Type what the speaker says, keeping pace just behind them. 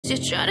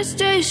you're trying to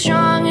stay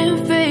strong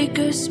and fake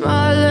a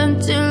smile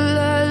until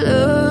I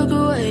look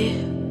away.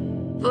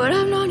 But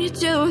I've known you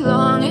too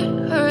long,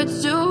 it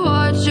hurts to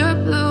watch your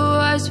blue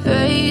eyes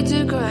fade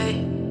to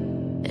gray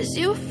as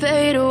you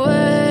fade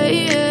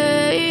away,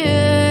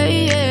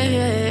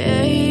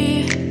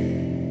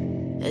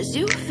 as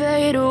you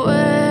fade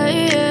away.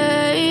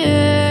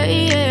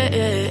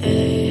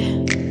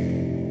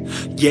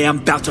 Yeah, I'm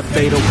about to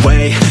fade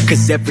away,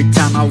 cause every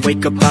time I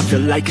wake up I feel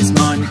like it's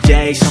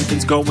Monday.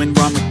 Something's going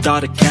wrong with all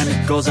the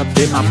chemicals up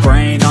in my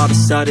brain. All of a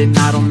sudden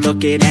I don't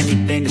look at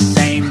anything the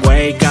same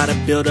way. Got a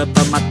buildup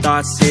of my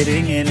thoughts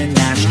sitting in an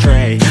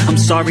ashtray. I'm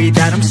sorry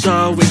that I'm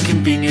so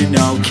inconvenient,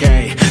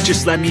 okay.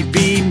 Just let me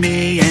be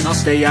me and I'll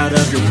stay out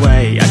of your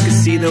way. I can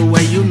see the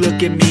way you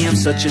look at me, I'm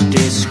such a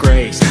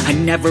disgrace. I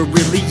never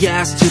really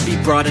asked to be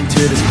brought into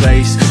this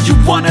place. You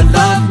wanna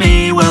love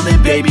me? Well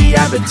then baby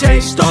I have a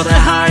taste. All the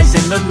highs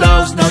and the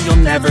lows, no,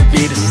 you'll never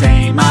be the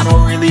same. I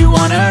don't really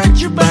wanna hurt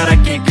you, but I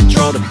can't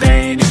control the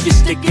pain. If you're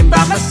sticking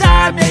by my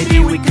side, maybe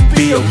we could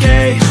be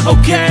okay.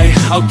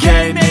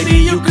 Okay, maybe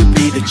you could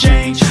be the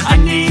change I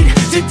need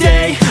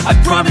today. I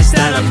promise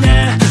that I've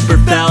never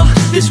felt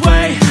this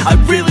way. I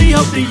really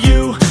hope that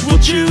you will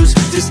choose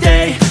to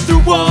stay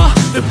through all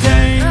the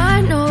pain.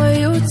 I know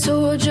you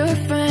told your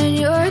friend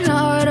you're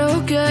not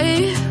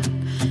okay,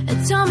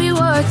 and tell me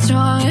what's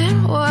wrong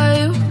and why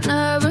you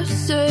never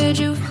said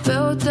you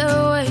felt that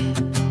way.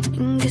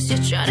 Guess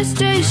you're trying to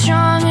stay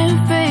strong and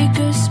fake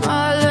a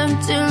smile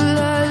until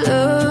I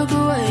look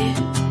away.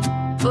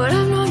 But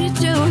I've known you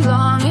too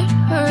long, it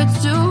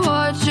hurts to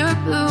watch your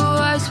blue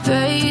eyes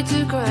fade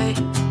to gray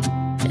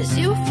as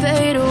you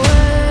fade away.